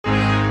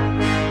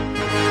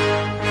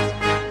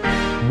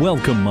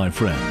Welcome, my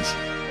friends.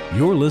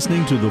 You're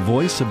listening to the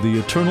Voice of the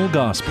Eternal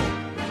Gospel,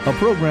 a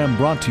program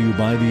brought to you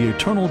by the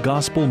Eternal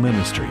Gospel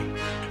Ministry,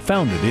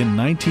 founded in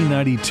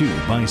 1992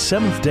 by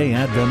Seventh-day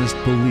Adventist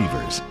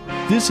believers.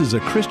 This is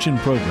a Christian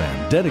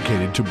program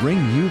dedicated to bring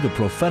you the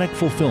prophetic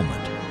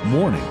fulfillment,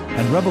 warning,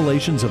 and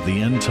revelations of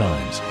the end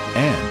times,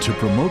 and to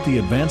promote the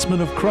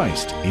advancement of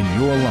Christ in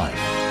your life.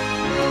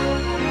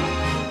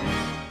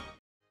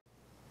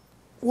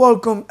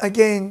 Welcome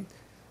again,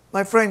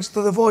 my friends,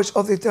 to the Voice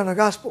of the Eternal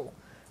Gospel.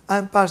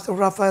 I'm Pastor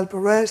Raphael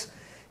Perez,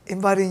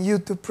 inviting you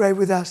to pray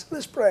with us.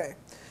 Let's pray.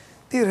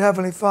 Dear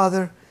Heavenly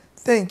Father,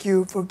 thank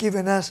you for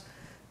giving us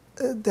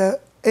the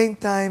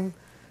end time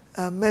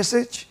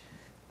message,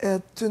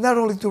 to not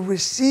only to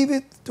receive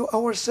it to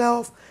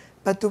ourselves,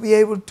 but to be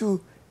able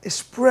to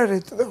spread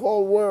it to the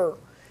whole world.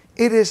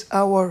 It is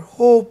our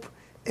hope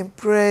and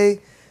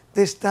pray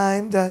this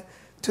time that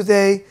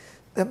today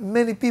that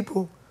many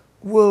people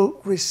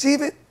will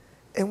receive it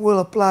and will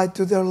apply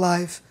to their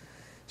life,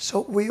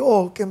 so we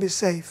all can be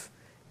safe.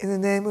 In the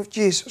name of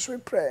Jesus we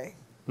pray.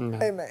 Amen.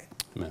 Amen.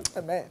 Amen.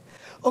 Amen.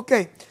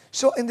 Okay,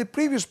 so in the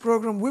previous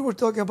program we were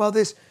talking about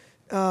this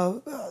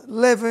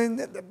leaven,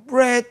 the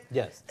bread,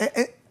 yes,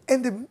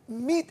 and the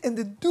meat and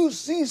the due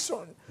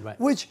season, right,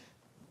 which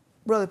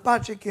Brother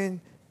Patrick and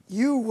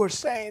you were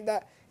saying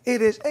that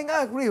it is, and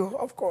I agree,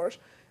 of course,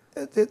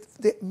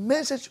 the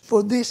message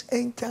for this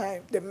end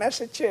time, the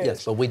message is,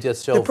 yes, but we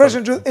just showed the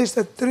present truth is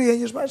the three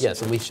angels message.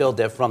 Yes, and we showed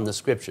that from the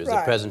scriptures. Right.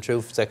 The present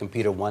truth, 2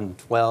 Peter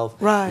 1:12.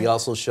 Right. We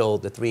also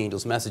showed the three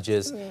angels'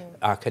 messages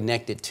are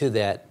connected to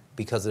that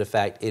because of the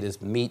fact it is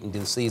meat and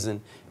due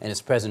season, and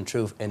it's present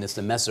truth, and it's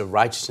the message of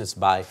righteousness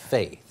by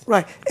faith.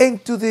 Right,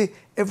 and to the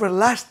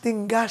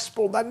everlasting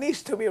gospel that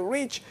needs to be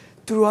reached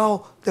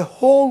throughout the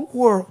whole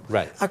world,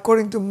 right,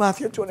 according to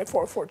Matthew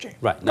 24:14.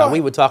 Right. Now, we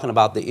were talking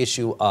about the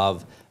issue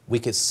of, we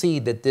could see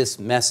that this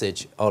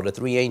message, or the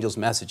three angels'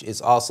 message,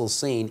 is also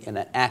seen in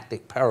an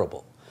active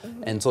parable.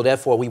 And so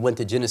therefore we went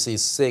to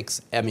Genesis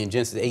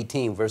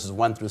 18, verses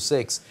 1 through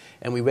 6,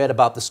 and we read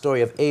about the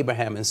story of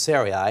Abraham and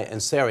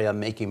Sarah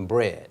making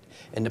bread.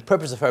 And the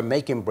purpose of her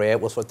making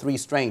bread was for three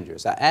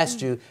strangers. I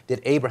asked you,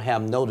 did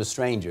Abraham know the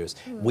strangers?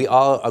 We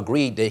all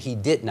agreed that he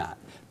did not.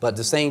 But at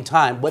the same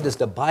time, what does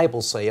the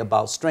Bible say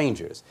about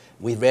strangers?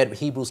 We read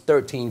Hebrews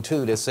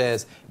 13:2 that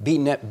says,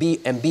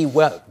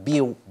 beware.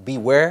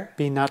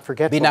 Be not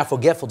forgetful. Be not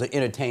forgetful to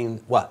entertain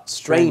what?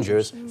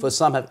 Strangers, for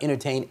some have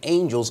entertained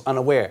angels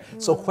unaware.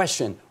 So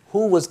question,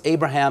 who was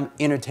Abraham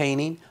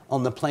entertaining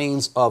on the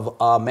plains of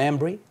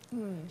Mamre?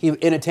 He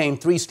entertained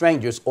three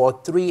strangers,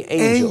 or three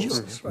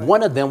angels. Right.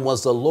 One of them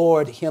was the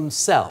Lord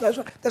himself.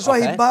 That's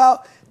why he bowed.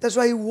 That's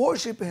why he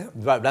worshiped him.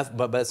 Right, but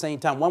at the same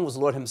time, one was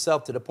the Lord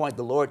himself, to the point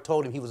the Lord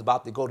told him he was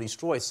about to go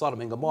destroy Sodom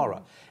and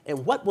Gomorrah.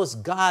 And what was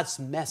God's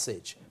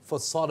message for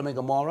Sodom and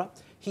Gomorrah?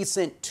 He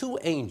sent two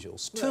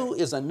angels. Right. Two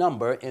is a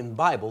number in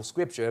Bible,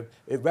 scripture.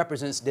 It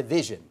represents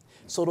division.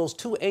 So those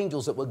two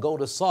angels that would go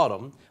to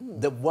Sodom,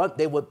 they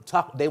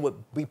would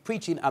be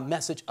preaching a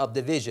message of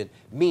division,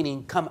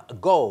 meaning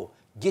go,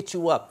 get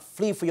you up,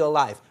 flee for your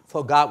life,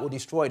 for God will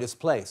destroy this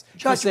place.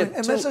 Judgment,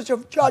 a message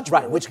of judgment.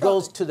 Right, which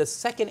goes to the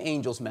second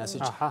angel's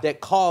message that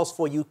calls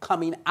for you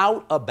coming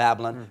out of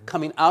Babylon,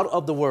 coming out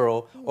of the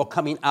world, or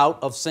coming out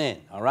of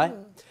sin, all right?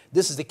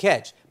 This is the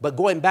catch. But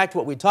going back to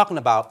what we're talking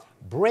about,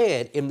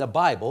 bread in the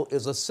Bible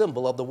is a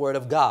symbol of the Word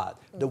of God.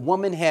 The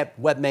woman had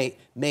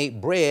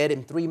made bread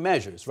in three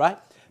measures, right?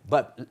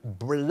 But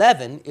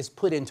leaven is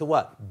put into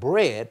what?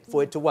 Bread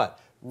for it to what?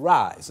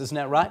 Rise, isn't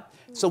that right?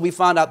 So we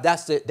found out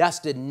that's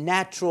the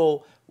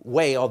natural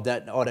way of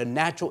that, or the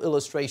natural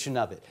illustration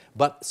of it.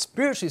 But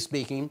spiritually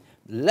speaking,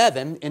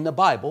 leaven in the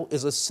Bible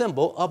is a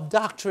symbol of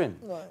doctrine.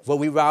 Right. What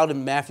we read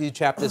in Matthew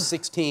chapter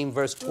 16,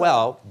 verse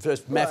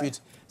 12, Matthew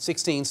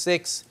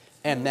 16:6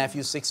 and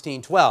Matthew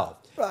 16:12.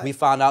 Right. We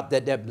found out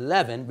that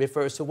leaven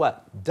refers to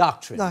what?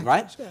 Doctrine,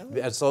 right?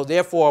 Yeah. And so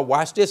therefore,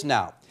 watch this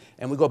now.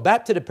 And we go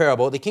back to the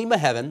parable, the kingdom of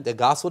heaven, the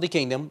gospel of the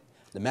kingdom,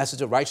 the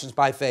message of righteousness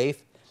by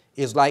faith,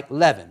 is like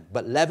leaven,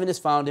 but leaven is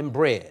found in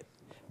bread.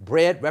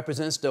 Bread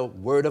represents the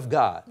word of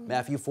God.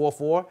 Matthew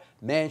 4:4,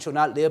 man shall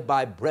not live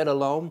by bread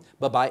alone,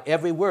 but by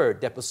every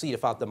word that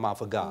proceedeth out the mouth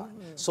of God.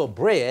 So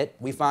bread,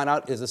 we find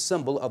out, is a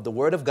symbol of the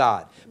word of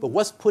God. But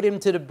what's put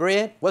into the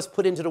bread? What's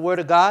put into the word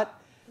of God?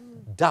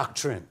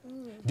 Doctrine.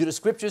 Do the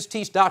scriptures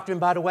teach doctrine,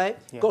 by the way?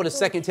 Yeah. Go to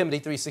 2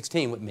 Timothy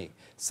 3:16 with me.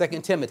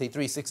 2 Timothy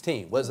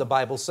 3:16. What does the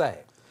Bible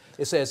say?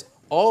 It says,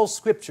 all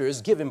scripture is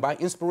given by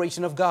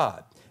inspiration of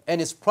God, and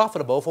is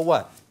profitable for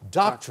what?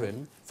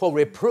 Doctrine, for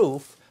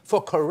reproof,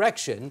 for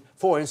correction,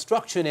 for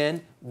instruction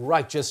in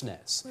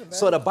righteousness. Amen.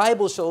 So the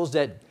Bible shows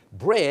that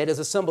bread is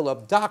a symbol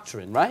of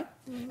doctrine, right?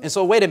 And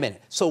so wait a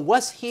minute. So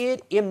what's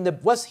hid in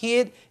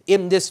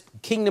this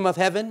kingdom of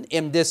heaven,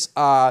 in this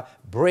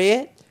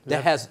bread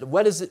that has,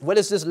 what is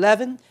this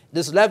leaven?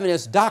 This leaven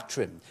is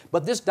doctrine.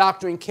 But this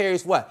doctrine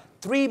carries what?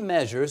 Three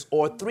measures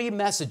or three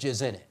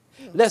messages in it.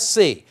 Let's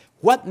see.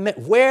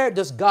 Where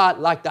does God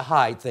like to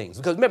hide things?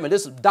 Because remember,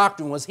 this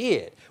doctrine was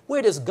hid.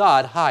 Where does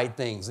God hide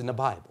things in the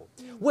Bible?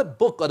 What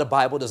book of the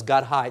Bible does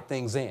God hide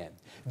things in?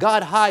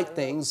 God hide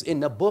things in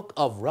the book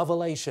of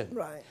Revelation.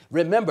 Right.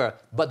 Remember,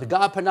 but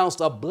God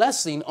pronounced a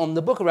blessing on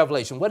the book of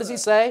Revelation. What does he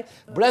say?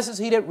 Blessed is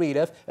he that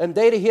readeth, and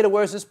they that hear the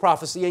words of his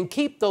prophecy, and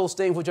keep those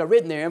things which are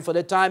written therein, for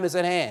the time is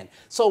at hand.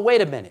 So wait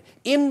a minute.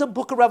 In the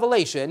book of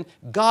Revelation,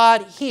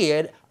 God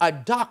hid a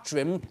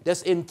doctrine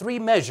that's in 3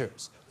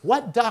 measures.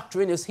 What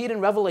doctrine is hidden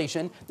in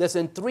Revelation that's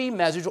in 3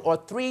 measures or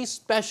 3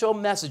 special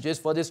messages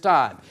for this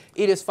time?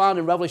 It is found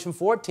in Revelation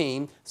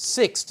 14,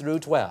 6 through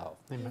 12.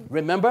 Amen.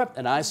 Remember,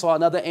 and I saw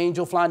another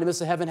angel fly in the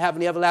midst of heaven, having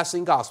the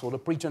everlasting gospel to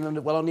preach on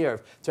the well on the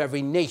earth to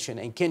every nation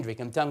and kindred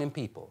and tongue and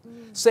people,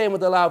 saying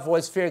with a loud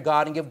voice, fear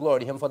God and give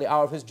glory to him, for the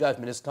hour of his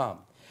judgment is come.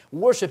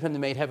 Worship him that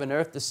made heaven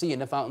and earth, the sea,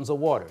 and the fountains of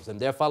waters.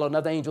 And there followed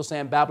another angel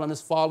saying, Babylon is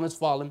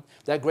fallen,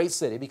 that great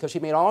city, because she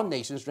made all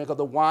nations drink of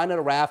the wine of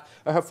the wrath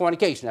of her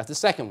fornication. That's the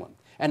second one.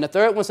 And the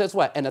third one says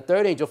what? And the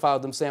third angel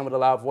followed them, saying with a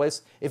loud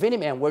voice, if any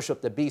man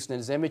worship the beast in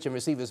his image and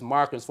receive his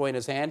mark and his forehead in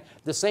his hand,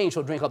 the same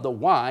shall drink of the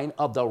wine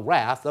of the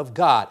wrath of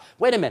God.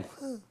 Wait a minute.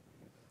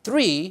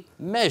 3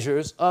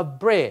 measures of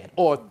bread,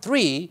 or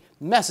 3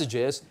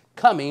 messages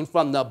coming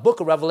from the book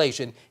of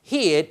Revelation,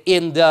 hid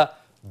in the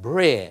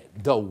bread,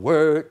 the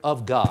word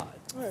of God.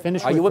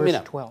 Finish with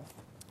verse 12.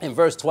 In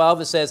verse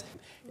 12 it says,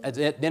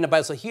 then the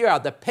Bible says, here are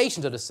the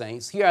patience of the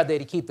saints, here are they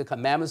to keep the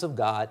commandments of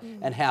God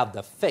and have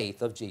the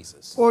faith of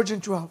Jesus.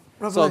 14:12,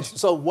 Revelation.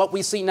 So what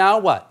we see now,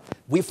 what?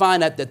 We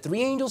find that the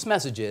 3 angels'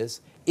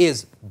 messages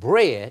is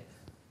bread.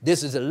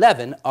 This is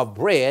 11 of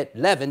bread,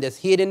 leaven that's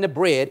hid in the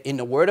bread, in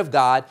the word of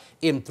God,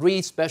 in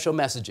 3 special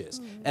messages.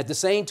 At the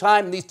same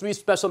time, these 3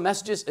 special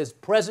messages is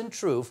present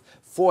truth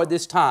for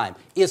this time.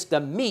 It's the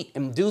meat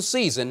in due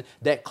season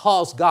that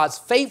caused God's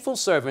faithful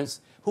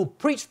servants who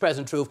preach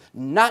present truth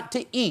not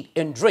to eat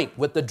and drink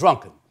with the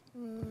drunken,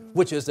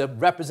 which is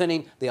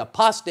representing the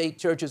apostate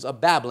churches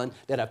of Babylon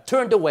that have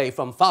turned away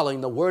from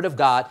following the word of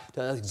God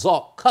to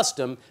exalt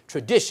custom,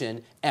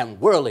 tradition,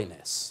 and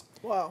worldliness.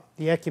 Wow.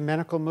 The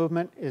ecumenical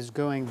movement is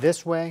going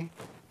this way,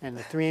 and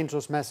the 3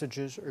 angels'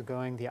 messages are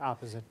going the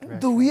opposite direction.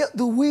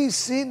 Do we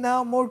see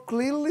now more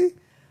clearly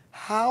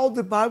how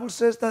the Bible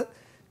says that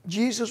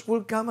Jesus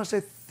will come as a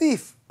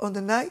thief on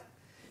the night?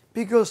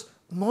 Because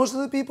most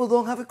of the people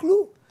don't have a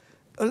clue.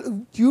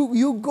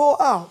 You go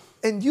out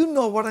and you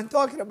know what I'm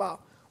talking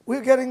about.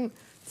 We're getting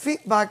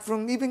feedback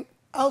from even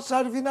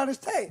outside of the United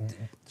States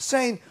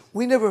saying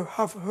we never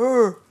have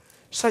heard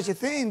such a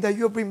thing that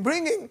you've been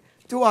bringing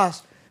to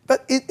us.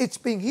 But it's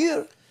been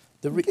here.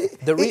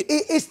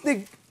 It's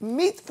the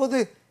meat for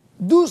the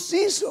due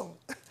season.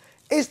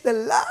 It's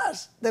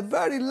the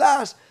very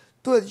last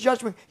to the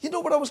judgment. You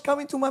know what was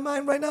coming to my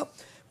mind right now?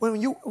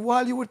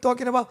 While you were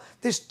talking about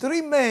these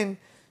 3 men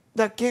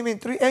that came in,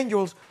 3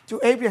 angels to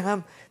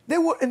Abraham, they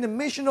were in the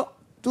mission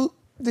to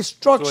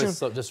destruction,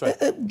 that's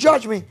right.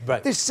 Judgment.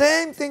 Right. The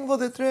same thing for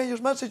the 3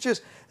 angels'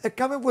 messages. They're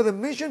coming with a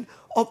mission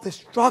of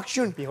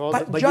destruction,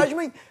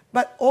 judgment,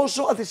 but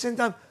also at the same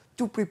time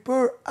to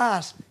prepare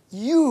us,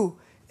 you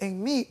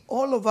and me,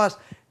 all of us,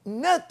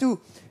 not to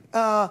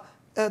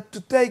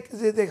take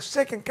the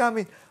second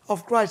coming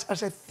of Christ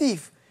as a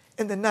thief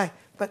in the night,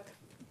 but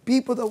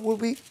people that will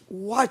be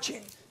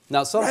watching.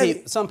 Now,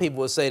 some people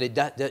will say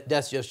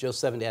that's just your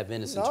Seventh-day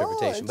Adventist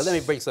interpretation. But let me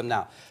break something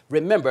down.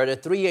 Remember, the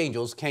 3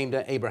 angels came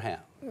to Abraham.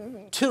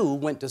 2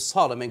 went to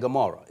Sodom and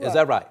Gomorrah. Is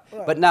that right?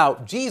 But now,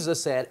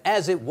 Jesus said,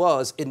 as it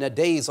was in the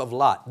days of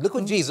Lot. Look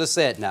what Jesus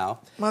said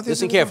now.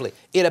 Listen carefully.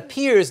 It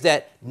appears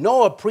that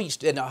Noah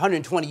preached in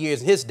 120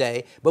 years in his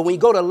day, but when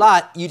you go to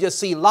Lot, you just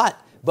see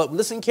Lot. But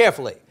listen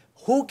carefully.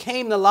 Who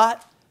came to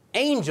Lot?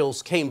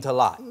 Angels came to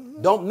Lot.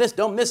 Don't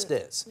miss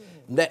this.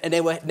 And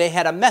they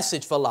had a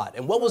message for Lot.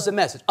 And what was the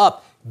message?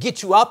 Up,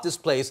 get you out this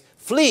place,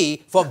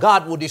 flee, for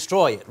God will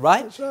destroy it,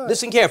 right?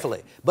 Listen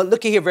carefully. But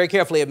look here very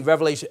carefully in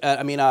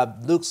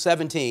Luke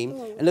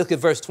 17, and look at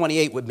verse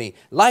 28 with me.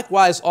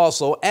 Likewise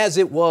also, as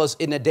it was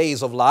in the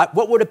days of Lot,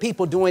 what were the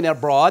people doing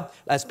abroad?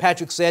 As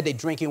Patrick said, they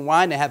drinking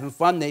wine, they're having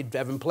fun, they're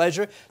having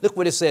pleasure. Look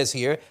what it says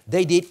here.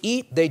 They did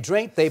eat, they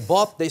drank, they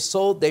bought, they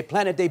sold, they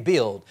planted, they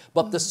built.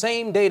 But the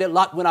same day that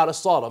Lot went out of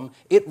Sodom,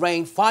 it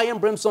rained fire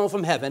and brimstone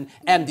from heaven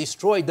and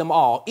destroyed them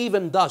all.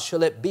 Even thus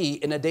shall it be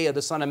in the day of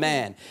the Son of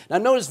Man. Now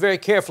notice very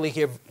carefully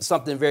here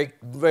something very,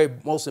 very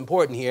most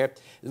important here.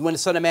 When the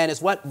Son of Man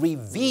is what?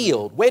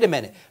 Revealed. Wait a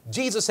minute.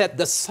 Jesus said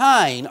the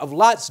sign of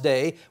Lot's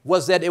day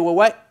was that they were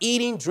what?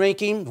 Eating,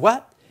 drinking,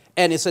 what?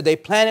 And it said they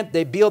planted,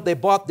 they built, they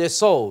bought, they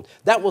sold.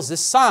 That was the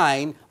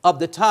sign of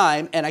the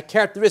time and a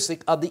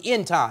characteristic of the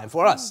end time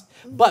for us.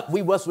 But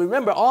we must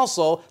remember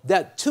also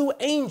that 2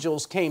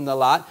 angels came to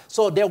Lot.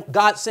 So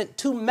God sent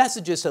 2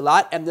 messages to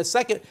Lot, and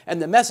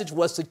the message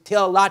was to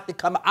tell Lot to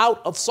come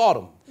out of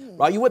Sodom.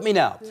 Are you with me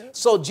now? Yeah.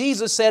 So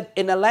Jesus said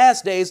in the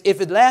last days, if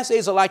the last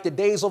days are like the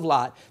days of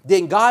Lot,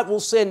 then God will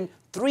send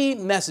 3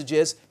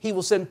 messages. He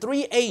will send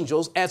 3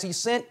 angels as he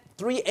sent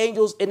 3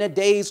 angels in the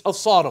days of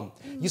Sodom.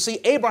 You see,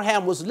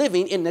 Abraham was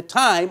living in the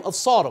time of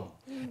Sodom.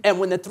 And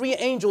when the three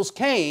angels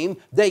came,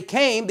 they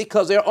came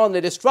because they're on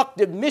the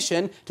destructive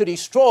mission to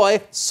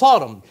destroy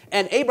Sodom.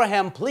 And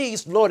Abraham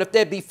pleased, Lord, if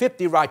there be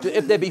 50 righteous,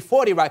 if there be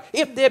 40 righteous,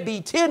 if there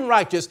be 10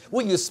 righteous,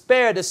 will you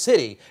spare the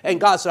city? And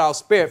God said, I'll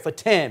spare it for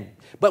 10.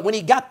 But when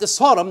he got to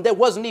Sodom, there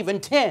wasn't even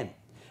 10.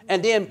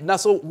 And then, now,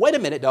 so wait a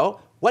minute, though.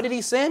 What did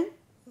he send?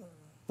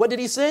 What did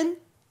he send?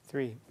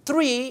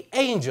 Three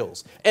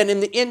angels. And in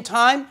the end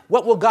time,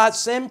 what will God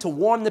send to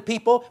warn the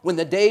people when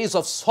the days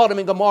of Sodom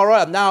and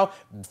Gomorrah are now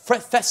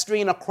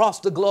festering across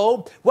the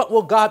globe? What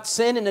will God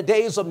send in the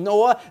days of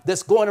Noah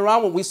that's going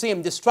around when we see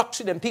him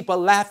destruction and people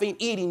laughing,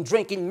 eating,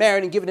 drinking,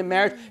 marrying, and giving in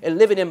marriage and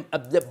living in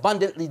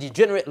abundantly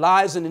degenerate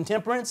lives and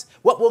intemperance?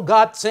 What will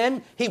God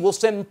send? He will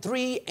send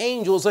 3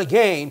 angels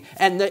again.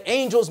 And the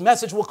angel's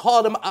message will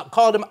call them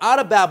out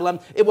of Babylon.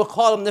 It will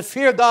call them to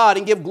fear God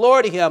and give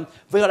glory to him,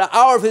 for the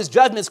hour of his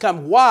judgments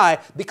come. Why?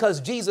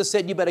 Because Jesus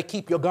said you better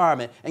keep your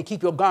garment, and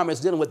keep your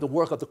garments dealing with the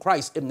work of the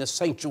Christ in the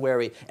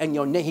sanctuary, and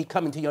your name, he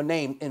coming to your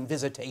name in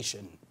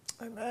visitation.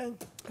 Amen.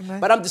 Amen.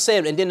 But I'm just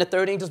saying, and then the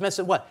third angel's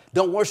message, what?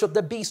 Don't worship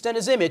the beast and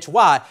his image.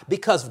 Why?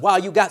 Because while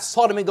you got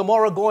Sodom and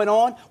Gomorrah going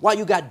on, while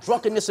you got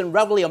drunkenness and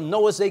revelry of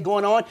Noah's Day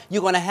going on,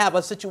 you're going to have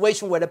a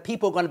situation where the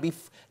people are going to be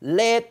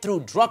led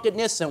through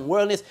drunkenness and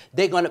worldliness.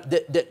 They're going to,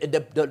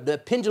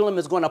 the pendulum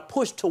is going to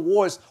push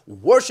towards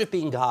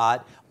worshiping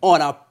God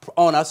on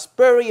a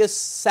spurious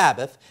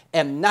Sabbath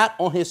and not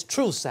on his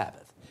true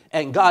Sabbath.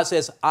 And God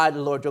says, I, the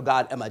Lord your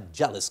God, am a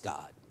jealous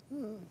God.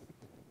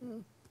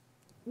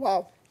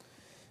 Wow.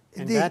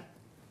 And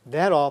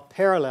that all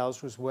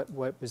parallels with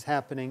what was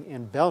happening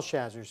in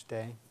Belshazzar's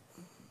day,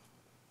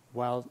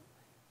 while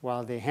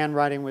the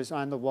handwriting was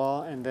on the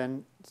wall, and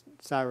then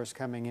Cyrus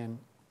coming in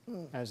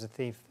as a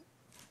thief,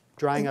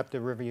 drying up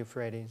the river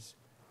Euphrates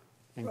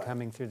and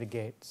coming through the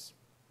gates,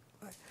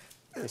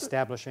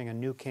 establishing a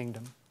new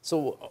kingdom.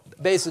 So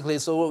basically,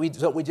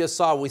 what we just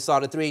saw, we saw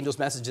the 3 angels'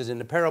 messages in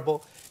the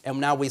parable,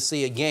 and now we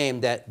see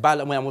again that, by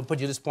the way, I'm going to put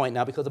you this point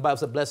now, because the Bible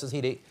said, blessed is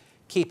he that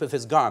keepeth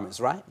his garments,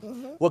 right?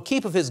 Well,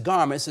 keepeth his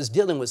garments is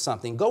dealing with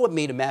something. Go with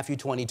me to Matthew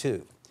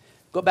 22.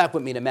 Go back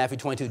with me to Matthew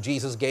 22.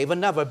 Jesus gave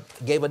another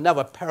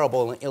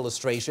parable and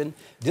illustration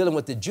dealing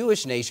with the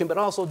Jewish nation, but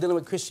also dealing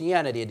with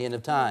Christianity at the end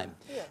of time.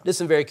 Yeah.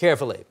 Listen very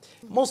carefully.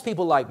 Most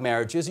people like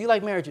marriages. You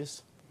like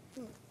marriages?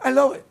 I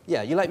love it.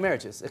 Yeah, you like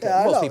marriages. Okay.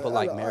 Yeah, most people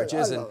like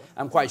marriages, and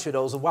I'm quite sure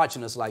those who are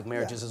watching us like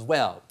marriages as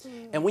well.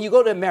 And when you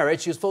go to a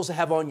marriage, you're supposed to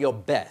have on your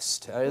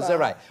best. Is that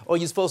right? Or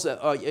you're supposed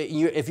to,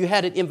 if you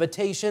had an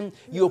invitation,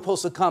 you're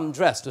supposed to come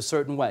dressed a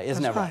certain way.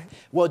 Isn't that right?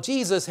 Well,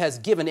 Jesus has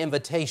given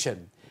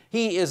invitation.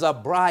 He is a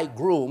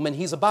bridegroom, and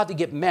he's about to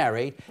get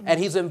married, and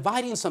he's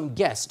inviting some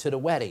guests to the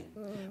wedding.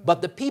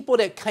 But the people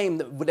that came,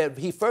 that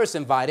he first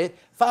invited,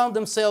 found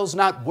themselves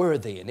not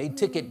worthy, and they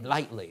took it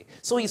lightly.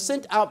 So he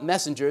sent out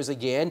messengers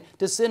again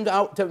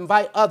to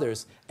invite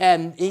others.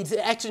 And he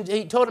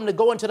told them to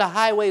go into the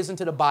highways and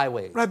to the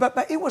byways. Right,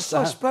 but it was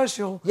so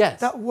special,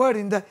 that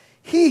wedding, that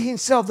he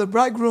himself, the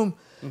bridegroom,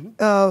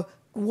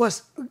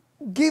 was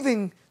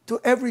giving to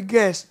every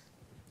guest.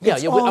 Yeah,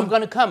 I'm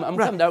going to come. I'm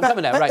coming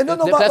there, right? No,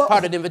 that's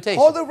part of the invitation.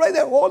 Hold it right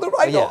there. Hold it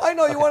right there. I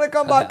know you want to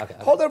come back. Okay.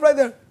 Hold it right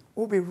there.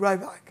 We'll be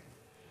right back.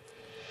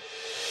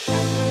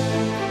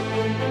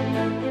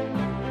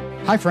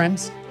 Hi,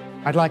 friends.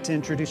 I'd like to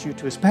introduce you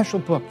to a special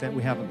book that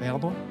we have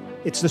available.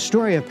 It's the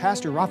story of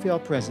Pastor Raphael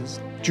Perez's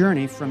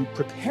journey from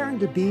preparing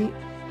to be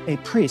a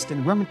priest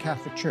in the Roman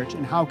Catholic Church,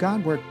 and how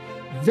God worked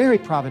very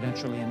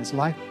providentially in his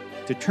life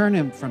to turn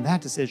him from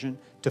that decision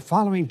to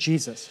following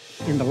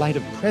Jesus in the light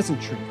of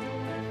present truth.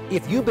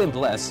 If you've been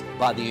blessed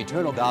by the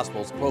Eternal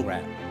Gospels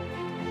program,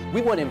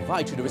 we want to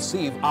invite you to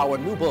receive our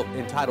new book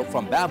entitled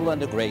From Babylon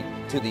the Great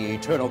to the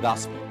Eternal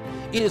Gospel.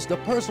 It is the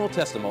personal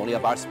testimony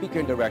of our speaker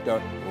and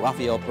director,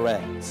 Raphael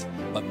Perez.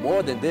 But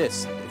more than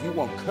this, if you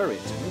want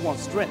courage, if you want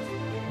strength,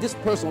 this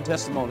personal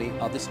testimony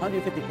of this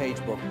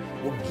 150-page book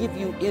will give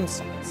you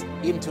insights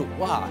into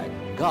why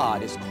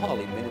God is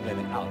calling men and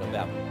women out of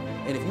Babylon.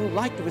 And if you'd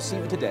like to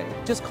receive it today,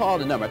 just call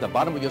the number at the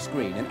bottom of your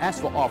screen and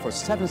ask for offer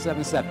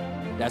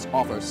 777. That's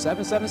offer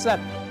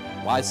 777.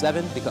 Why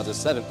 7? Because the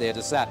 7th day is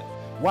the Sabbath.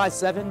 Why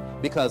 7?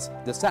 Because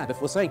the Sabbath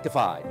was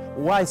sanctified.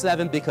 Why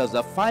 7? Because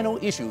the final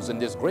issues in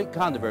this great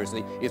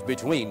controversy is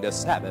between the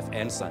Sabbath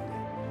and Sunday.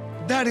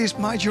 That is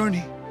my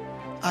journey.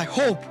 I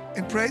hope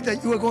and pray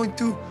that you are going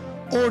to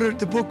order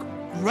the book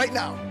right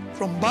now,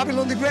 From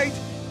Babylon the Great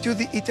to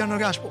the Eternal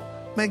Gospel.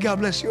 May God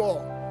bless you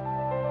all.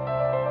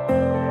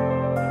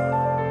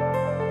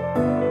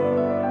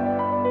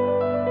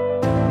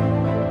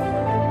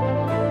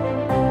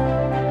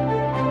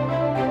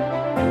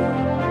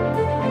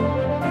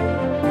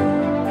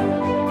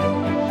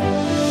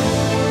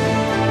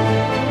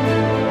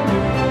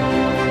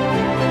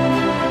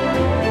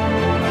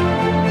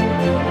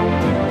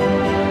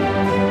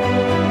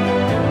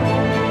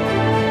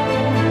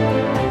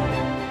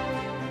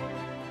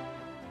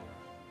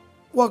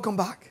 Welcome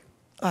back.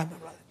 I'm my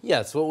brother.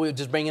 Yes, well, we're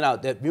just bringing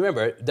out that,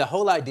 remember, the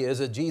whole idea is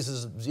that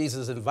Jesus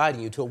is inviting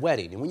you to a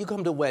wedding. And when you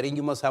come to a wedding,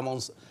 you must have on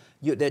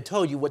they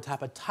told you what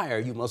type of attire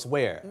you must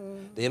wear.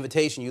 The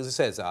invitation usually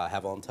says,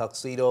 have on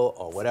tuxedo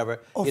or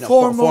whatever, or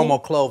formal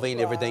clothing,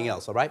 everything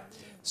else, all right?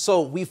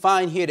 So we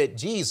find here that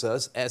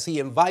Jesus, as he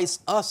invites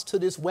us to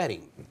this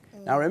wedding,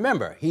 now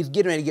remember, he's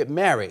getting ready to get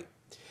married,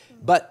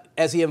 but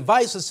as he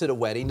invites us to the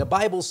wedding, the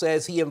Bible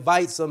says he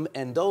invites them,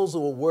 and those who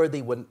were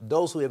worthy,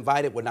 those who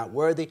invited were not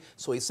worthy,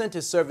 so he sent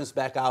his servants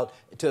back out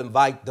to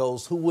invite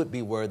those who would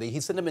be worthy. He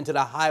sent them into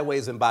the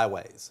highways and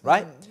byways,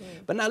 right?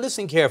 But now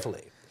listen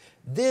carefully.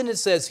 Then it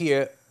says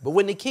here, but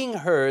when the king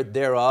heard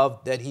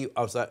thereof that he,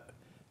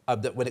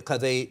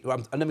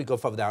 let me go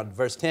further down,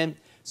 verse 10.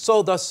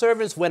 So the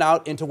servants went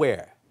out into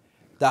where?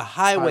 The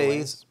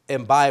highways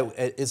and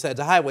it said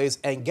the highways,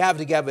 and gathered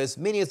together as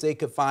many as they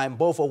could find,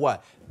 both for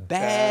what?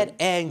 Bad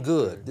and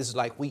good. This is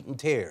like wheat and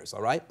tares,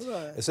 all right?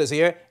 It says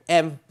here,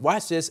 and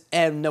watch this,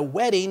 and the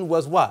wedding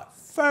was what?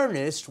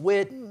 Furnished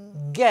with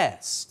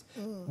guests.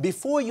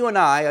 Before you and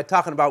I are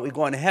talking about we're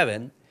going to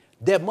heaven,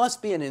 there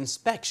must be an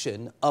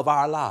inspection of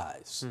our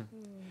lives.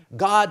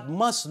 God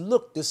must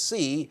look to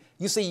see.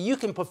 You see, you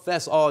can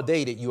profess all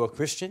day that you're a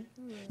Christian.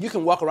 You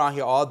can walk around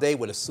here all day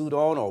with a suit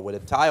on or with a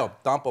tie or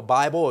thump a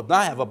Bible or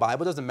not have a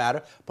Bible, doesn't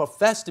matter.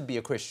 Profess to be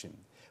a Christian.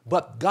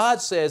 But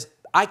God says,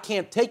 I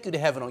can't take you to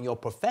heaven on your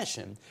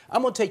profession.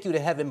 I'm going to take you to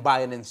heaven by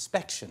an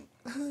inspection.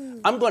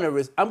 I'm going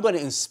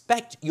to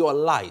inspect your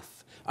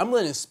life. I'm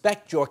going to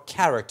inspect your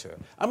character.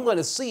 I'm going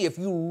to see if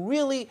you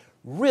really,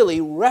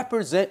 really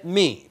represent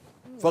me.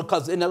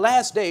 Because in the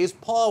last days,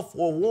 Paul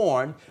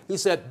forewarned, he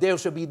said, there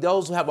shall be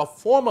those who have a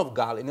form of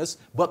godliness,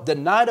 but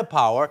deny the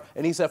power.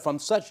 And he said, from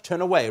such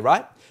turn away,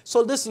 right?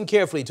 So listen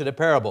carefully to the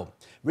parable.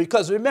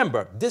 Because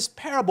remember, this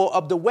parable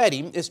of the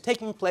wedding is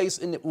taking place,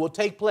 and it will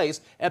take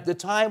place at the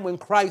time when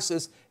Christ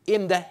is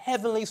in the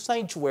heavenly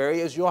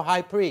sanctuary as your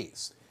high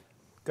priest.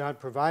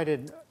 God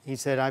provided, he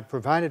said, I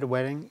provided a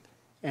wedding,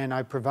 and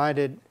I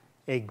provided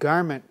a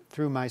garment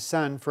through my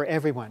son for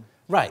everyone.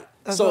 Right.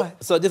 So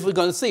this we're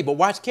going to see, but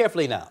watch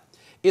carefully now.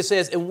 It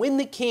says, and when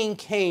the king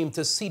came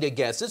to see the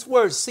guests, this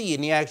word see in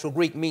the actual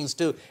Greek means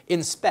to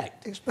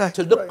inspect,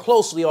 to look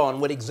closely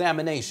on with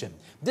examination.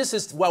 This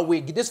is where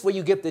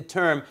you get the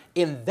term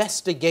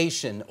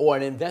investigation or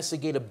an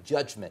investigative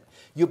judgment.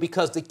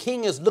 Because the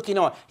king is looking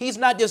on. He's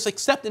not just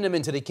accepting them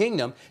into the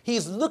kingdom.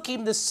 He's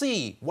looking to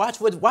see. Watch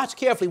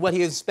carefully what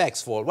he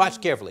inspects for.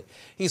 Watch carefully.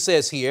 He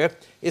says here,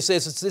 it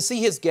says to see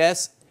his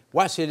guests.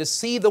 Watch here, to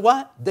see the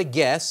what? The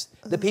guests,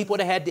 the people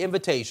that had the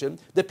invitation,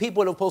 the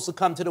people that were supposed to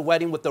come to the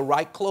wedding with the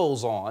right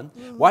clothes on.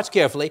 Watch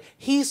carefully.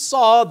 He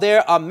saw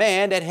there a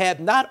man that had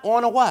not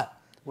on a what?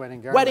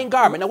 Wedding garment. Wedding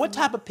garment. Now, what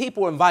type of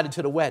people were invited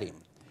to the wedding?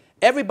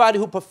 Everybody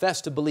who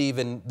professed to believe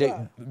in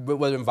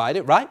were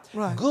invited, right?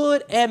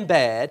 Good and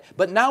bad.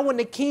 But now when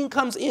the king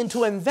comes in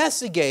to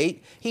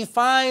investigate, he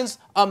finds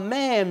a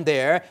man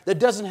there that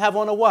doesn't have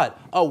on a what?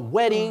 A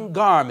wedding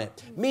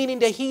garment, meaning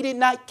that he did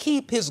not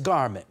keep his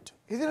garment.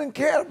 He didn't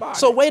care about it.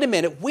 So wait a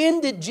minute.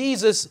 When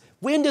is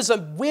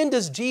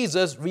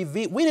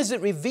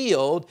it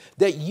revealed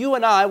that you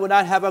and I will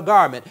not have a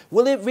garment?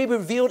 Will it be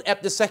revealed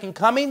at the second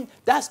coming?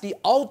 That's the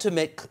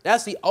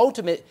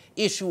ultimate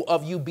issue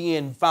of you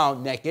being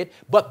found naked.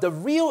 But the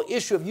real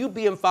issue of you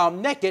being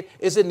found naked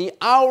is in the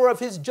hour of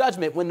his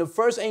judgment, when the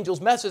first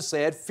angel's message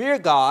said, fear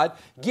God,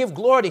 give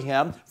glory to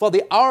him, for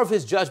the hour of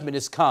his judgment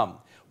is come.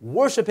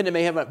 Worship him in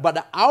heaven. But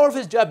the hour of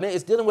his judgment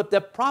is dealing with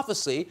the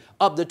prophecy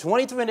of the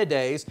 2300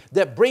 days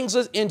that brings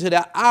us into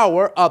the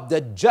hour of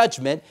the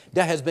judgment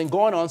that has been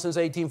going on since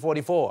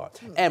 1844.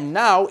 And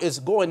now it's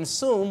going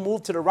soon,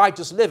 move to the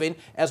righteous living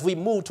as we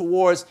move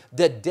towards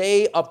the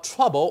day of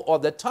trouble or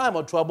the time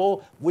of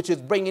trouble, which is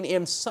bringing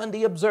in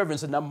Sunday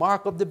observance and the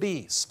mark of the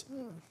beast.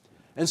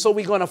 And so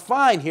we're going to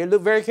find here,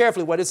 look very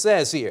carefully what it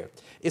says here.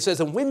 It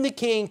says, and when the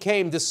king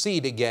came to see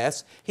the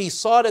guests, he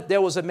saw that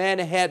there was a man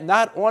that had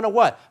not on a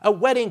what? A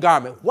wedding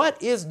garment.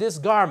 What is this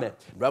garment?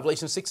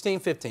 Revelation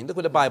 16:15. Look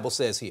what the Bible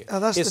says here.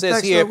 That's it the says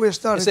text here, that we're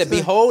starting it said, today.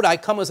 behold, I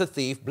come as a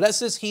thief.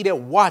 Blessed is he that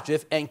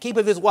watcheth and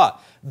keepeth his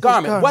what?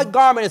 Garment. What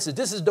garment is it?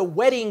 This is the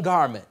wedding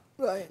garment.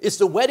 Right. It's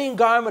the wedding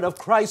garment of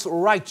Christ's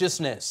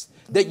righteousness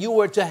that you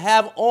were to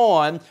have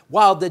on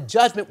while the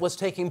judgment was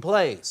taking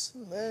place.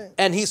 Amen.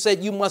 And he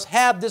said, you must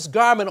have this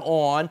garment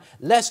on,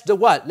 lest the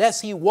what?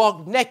 Lest he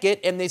walk naked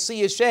and they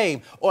see his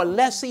shame, or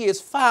lest he is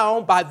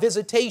found by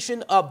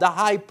visitation of the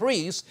high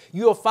priest.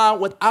 You are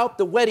found without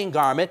the wedding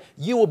garment.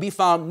 You will be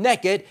found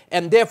naked.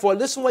 And therefore,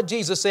 listen what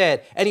Jesus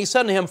said. And he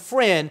said to him,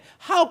 friend,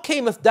 how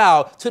camest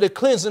thou to the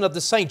cleansing of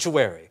the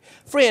sanctuary?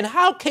 Friend,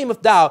 how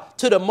camest thou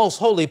to the most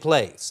holy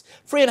place?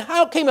 Friend,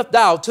 how camest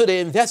thou to the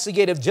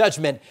investigative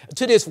judgment,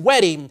 to this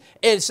wedding?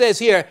 And it says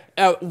here,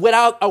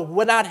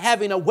 without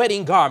having a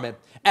wedding garment.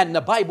 And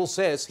the Bible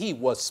says he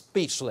was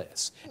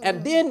speechless.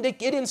 And then it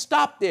didn't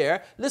stop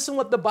there. Listen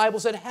what the Bible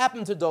said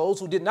happened to those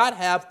who did not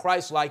have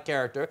Christ-like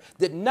character,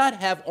 did not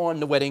have on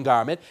the wedding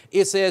garment.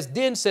 It says,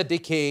 then said the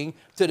king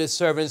to the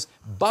servants,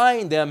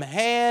 bind him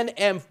hand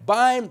and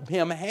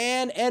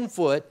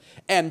foot,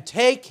 and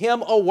take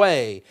him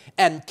away,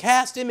 and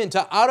cast him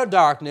into outer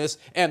darkness,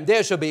 and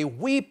there shall be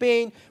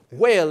weeping,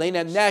 wailing,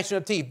 and gnashing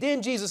of teeth.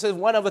 Then Jesus says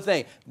one other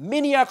thing.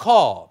 Many are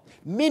called.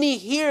 Many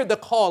hear the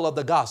call of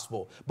the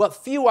gospel, but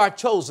few are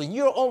chosen.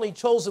 You're only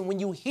chosen when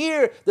you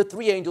hear the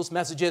three angels'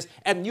 messages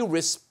and you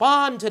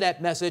respond to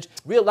that message.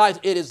 Realize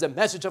it is the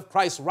message of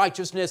Christ's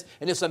righteousness,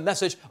 and it's a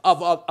message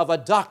of a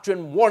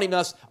doctrine warning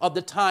us of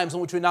the times in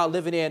which we're now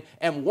living in,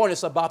 and warning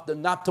us about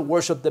not to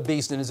worship the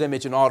beast in his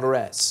image and all the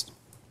rest.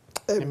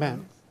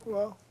 Amen.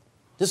 Well,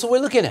 this is what we're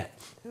looking at.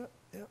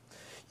 yeah.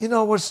 You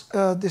know, what's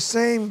the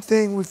same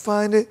thing we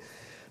find it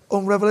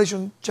on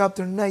Revelation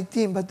chapter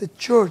 19, but the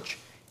church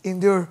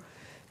in there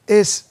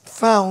is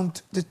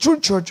found, the true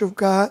church of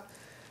God,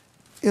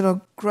 you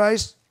know,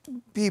 Christ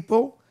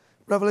people,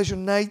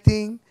 Revelation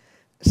 19,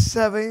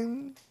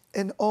 7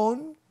 and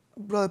on.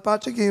 Brother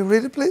Patrick, can you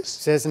read it, please? It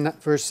says in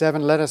verse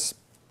 7, let us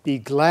be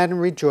glad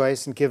and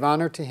rejoice and give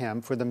honor to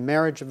him, for the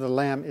marriage of the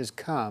Lamb is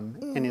come,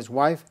 and his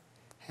wife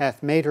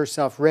hath made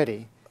herself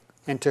ready.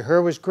 And to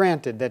her was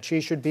granted that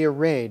she should be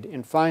arrayed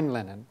in fine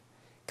linen,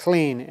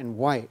 clean and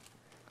white,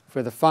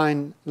 for the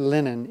fine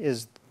linen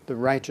is the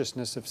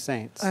righteousness of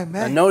saints.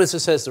 Amen. And notice it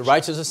says the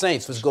righteousness of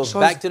saints, which goes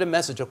back to the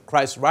message of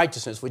Christ's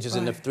righteousness, which is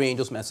in the three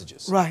angels'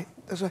 messages. Right.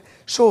 That's right.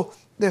 So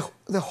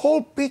the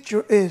whole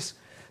picture is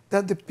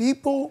that the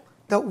people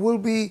that will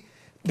be,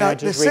 that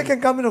the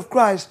second coming of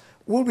Christ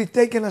will be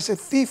taken as a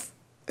thief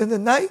in the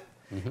night,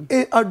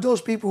 are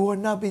those people who are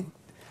not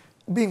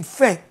being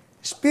fed,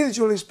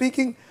 spiritually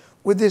speaking,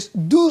 with this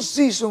due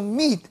season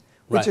meat,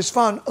 which is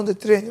found on the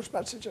three angels'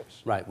 messages.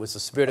 Right, which the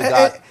Spirit of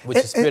God,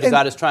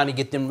 God is trying to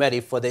get them ready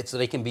for that, so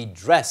they can be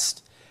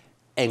dressed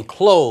and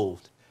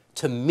clothed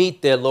to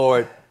meet their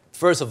Lord,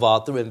 first of all,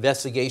 through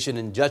investigation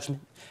and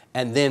judgment,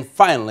 and then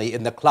finally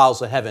in the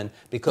clouds of heaven,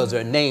 because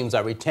their names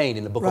are retained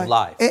in the book of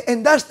life.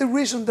 And that's the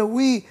reason that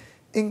we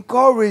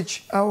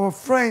encourage our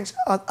friends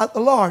at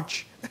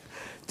large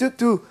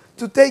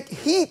to take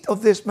heed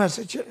of these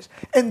messages.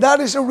 And that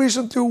is a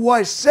reason to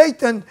why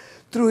Satan,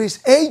 through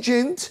his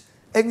agents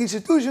and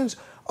institutions,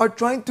 are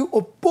trying to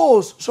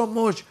oppose so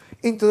much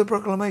into the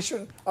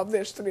proclamation of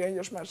these three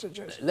angels'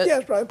 messages.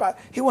 Yes, Brother Pat,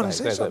 he wanted to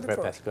say something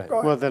first. Go ahead.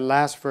 Well, the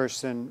last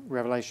verse in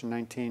Revelation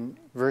 19,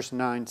 verse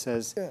 9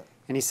 says,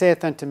 and he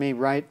saith unto me,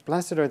 Right,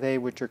 blessed are they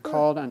which are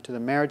called unto the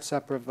marriage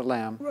supper of the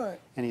Lamb. Right.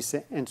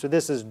 And so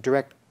this is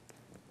direct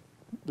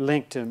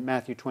link to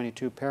Matthew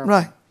 22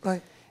 parable.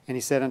 Right. And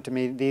he said unto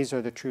me, These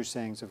are the true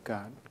sayings of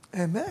God.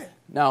 Amen.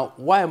 Now,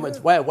 why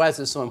is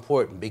this so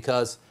important?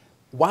 Because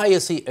what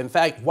is he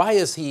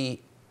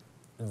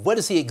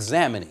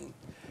examining?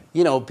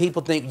 You know,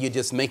 people think you're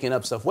just making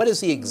up stuff. What is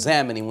he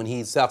examining when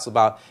he talks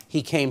about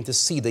he came to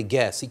see the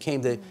guests? He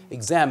came to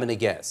examine the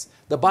guests.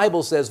 The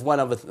Bible says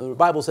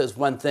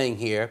one thing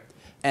here,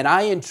 and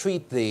I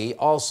entreat thee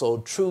also,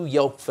 true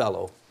yoke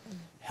fellow,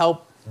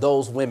 help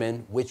those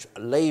women which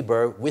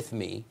labor with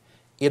me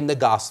in the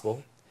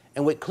gospel,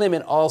 and with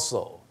Clement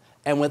also,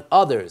 and with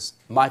others,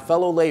 my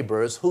fellow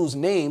laborers, whose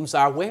names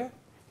are where?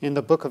 In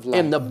the book of life.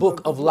 In the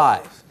book of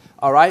life.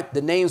 All right?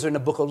 The names are in the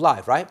book of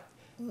life, right?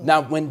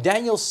 Now, when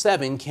Daniel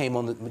 7 came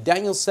on,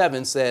 Daniel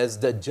 7 says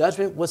the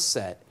judgment was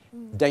set.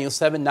 Daniel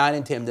 7, 9,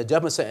 and 10, the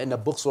judgment was set and the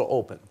books were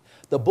open.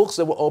 The books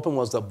that were open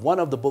one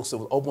of the books that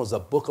was open was the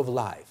book of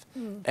life.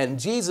 And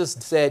Jesus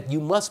said, you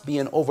must be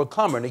an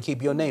overcomer to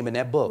keep your name in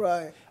that book.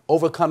 Right.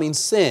 Overcoming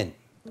sin.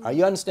 Are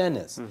you understand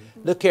this?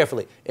 Look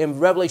carefully. In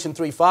Revelation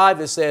 3:5,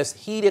 it says,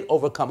 he that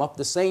overcometh,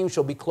 the same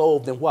shall be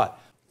clothed in what?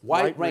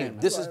 White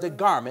raiment. This is the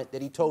garment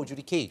that he told you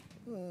to keep.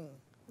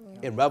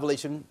 In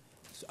Revelation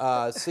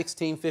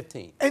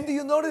 16:15. And do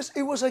you notice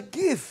it was a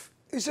gift?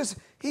 It says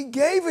he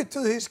gave it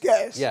to his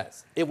guests.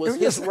 Yes. It was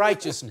his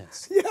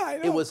righteousness. Yeah, I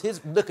know. It was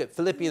his, look at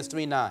Philippians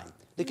 3:9.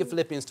 Look at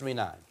Philippians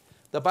 3:9.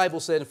 The Bible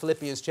said in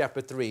Philippians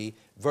chapter 3,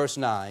 verse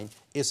 9,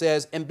 it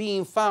says, and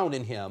being found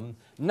in him,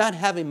 not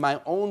having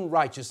my own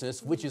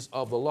righteousness, which is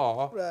of the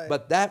law,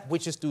 but that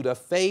which is through the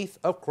faith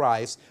of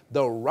Christ,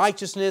 the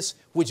righteousness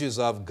which is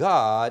of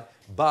God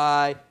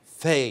by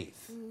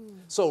faith.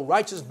 So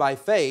righteous by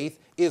faith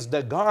is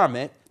the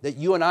garment that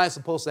you and I are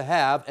supposed to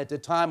have at the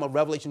time of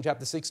Revelation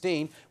chapter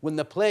 16. When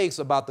the plague's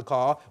about to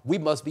call, we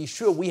must be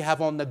sure we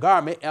have on the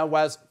garment,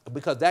 otherwise,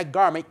 because that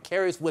garment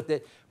carries with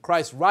it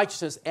Christ's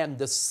righteousness and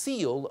the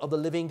seal of the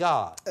living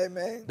God.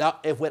 Amen. Now,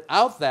 if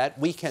without that,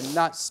 we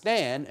cannot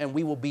stand and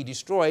we will be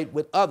destroyed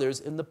with others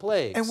in the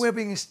plagues. And we've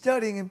been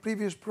studying in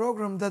previous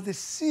program that the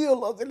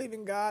seal of the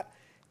living God,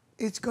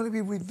 it's going to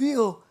be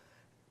revealed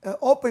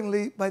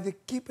openly by the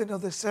keeping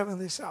of the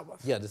seventh-day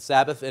Sabbath. Yeah, the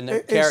Sabbath and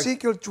the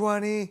Ezekiel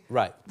 20,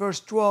 verse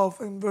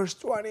 12 and verse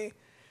 20.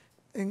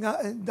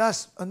 And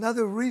that's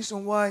another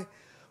reason why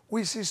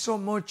we see so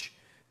much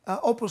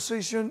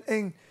opposition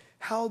and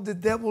how the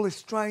devil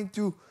is trying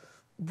to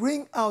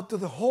bring out to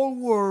the whole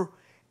world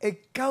a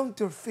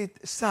counterfeit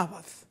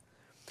Sabbath.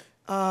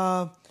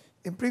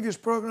 In previous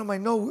program, I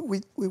know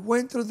we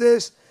went through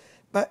this,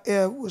 but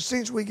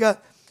since we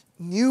got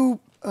new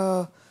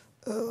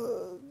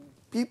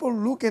people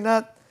looking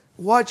at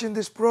watching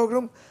this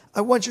program,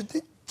 I want you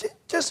to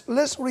just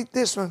let's read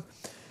this one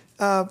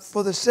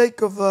for the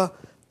sake of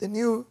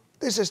this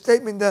is a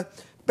statement that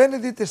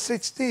Benedict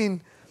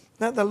XVI,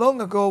 not that long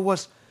ago,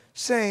 was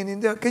saying in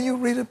there. Can you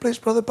read it, please,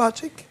 Brother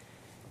Patrick?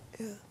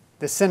 Yeah.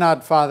 The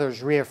Synod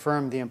Fathers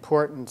reaffirmed the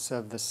importance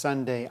of the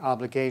Sunday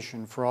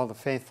obligation for all the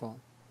faithful,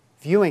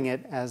 viewing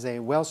it as a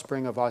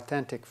wellspring of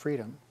authentic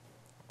freedom.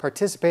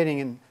 Participating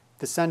in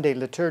the Sunday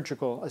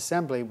liturgical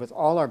assembly with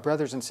all our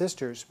brothers and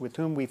sisters with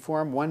whom we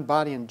form one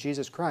body in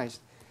Jesus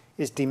Christ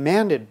is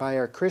demanded by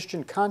our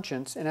Christian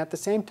conscience, and at the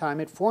same time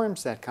it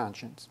forms that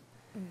conscience.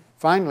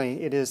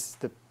 Finally, it is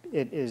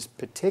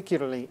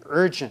particularly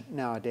urgent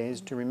nowadays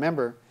to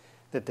remember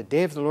that the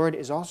day of the Lord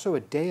is also a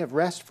day of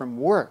rest from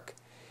work.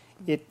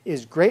 It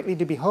is greatly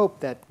to be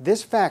hoped that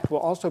this fact will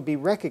also be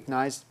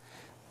recognized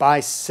by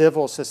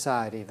civil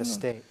society, the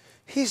state.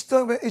 He's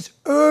talking about it's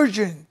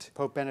urgent.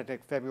 Pope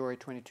Benedict, February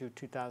 22,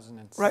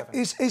 2007. Right,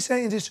 he's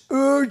saying it is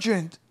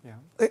urgent. Yeah.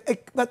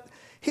 But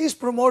he's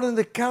promoting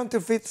the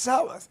counterfeit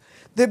Sabbath.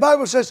 The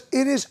Bible says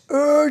it is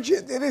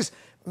urgent. It is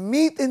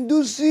meet in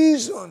due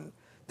season.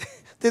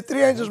 The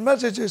three angels'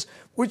 messages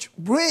which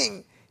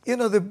bring,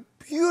 the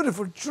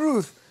beautiful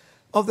truth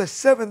of the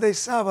seventh-day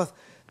Sabbath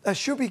that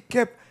should be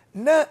kept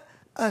not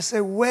as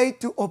a way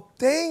to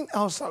obtain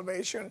our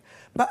salvation,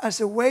 but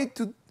as a way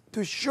to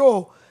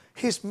show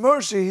His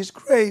mercy, His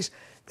grace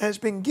that has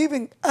been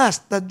giving us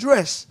the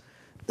dress,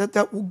 that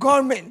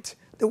garment,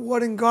 the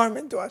wedding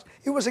garment to us.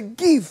 It was a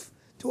gift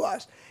to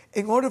us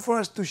in order for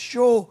us to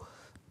show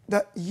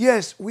that,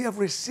 yes, we have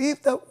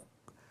received the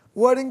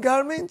wedding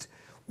garment.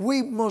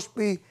 We must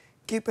be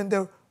keeping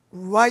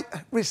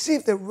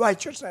receive the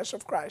righteousness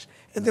of Christ.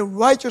 And the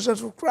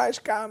righteousness of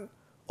Christ can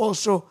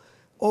also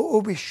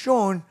or be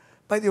shown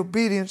by the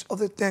obedience of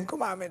the Ten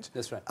Commandments.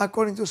 That's right.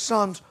 According to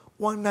Psalms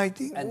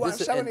 119, and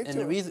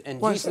 172.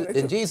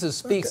 And Jesus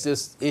speaks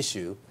this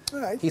issue.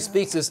 Right, he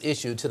speaks this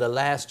issue to the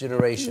last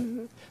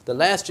generation. The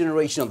last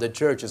generation of the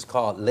church is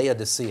called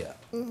Laodicea.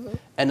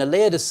 And the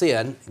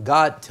Laodicean,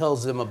 God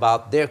tells them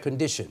about their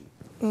condition.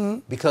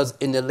 Because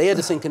in the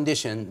Laodicean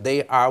condition,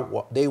 they are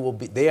the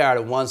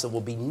ones that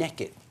will be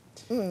naked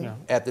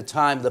at the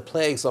time the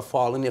plagues are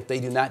falling if they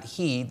do not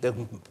heed the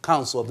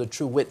counsel of the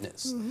true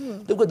witness.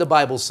 Look what the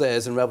Bible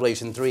says in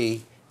Revelation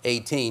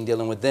 3:18,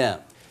 dealing with them.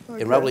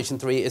 Okay. In Revelation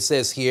 3, it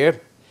says here,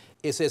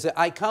 it says,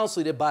 I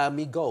counsel thee to buy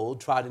me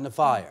gold tried in the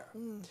fire.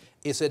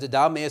 It said that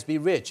thou mayest be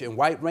rich in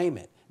white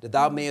raiment, that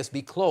thou mayest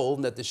be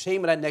clothed, that the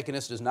shame of thy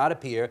nakedness does not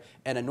appear,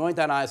 and anoint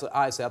thine eyes with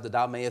eye salve, that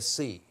thou mayest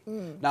see.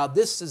 Now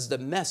this is the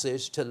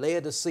message to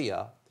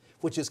Laodicea,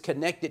 which is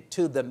connected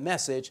to the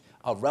message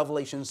of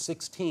Revelation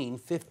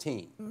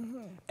 16:15,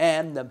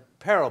 and the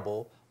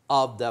parable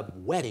of the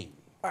wedding.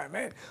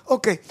 Amen.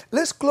 Okay,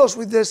 let's close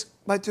with this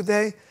by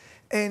today.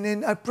 And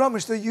then I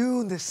promise to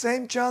you, in the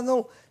same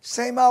channel,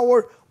 same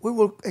hour, we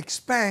will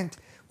expand.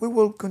 We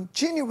will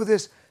continue with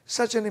this,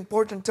 such an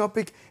important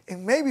topic.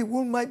 And maybe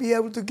we might be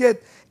able to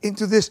get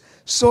into this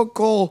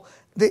so-called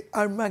the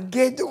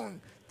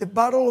Armageddon, the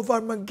Battle of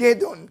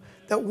Armageddon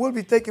that will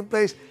be taking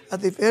place at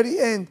the very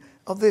end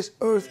of this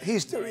earth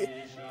history.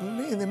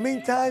 In the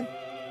meantime,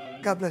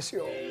 God bless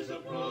you all.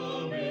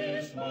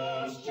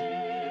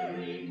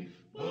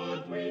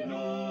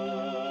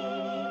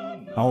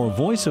 Our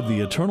Voice of the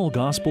Eternal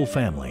Gospel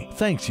family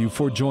thanks you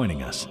for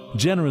joining us.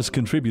 Generous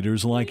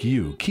contributors like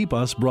you keep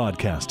us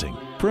broadcasting.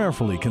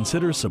 Prayerfully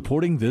consider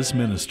supporting this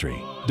ministry.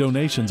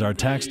 Donations are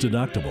tax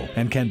deductible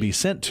and can be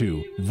sent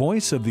to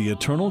Voice of the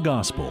Eternal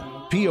Gospel,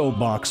 P.O.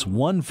 Box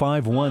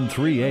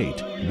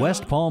 15138,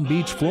 West Palm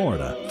Beach,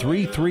 Florida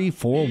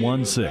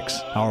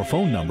 33416. Our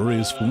phone number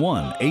is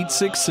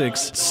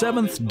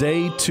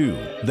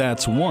 1-866-7th-Day-2.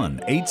 That's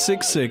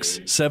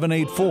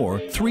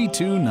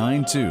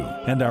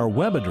 1-866-784-3292. And our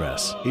web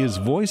address is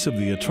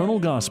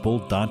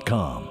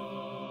voiceoftheeternalgospel.com.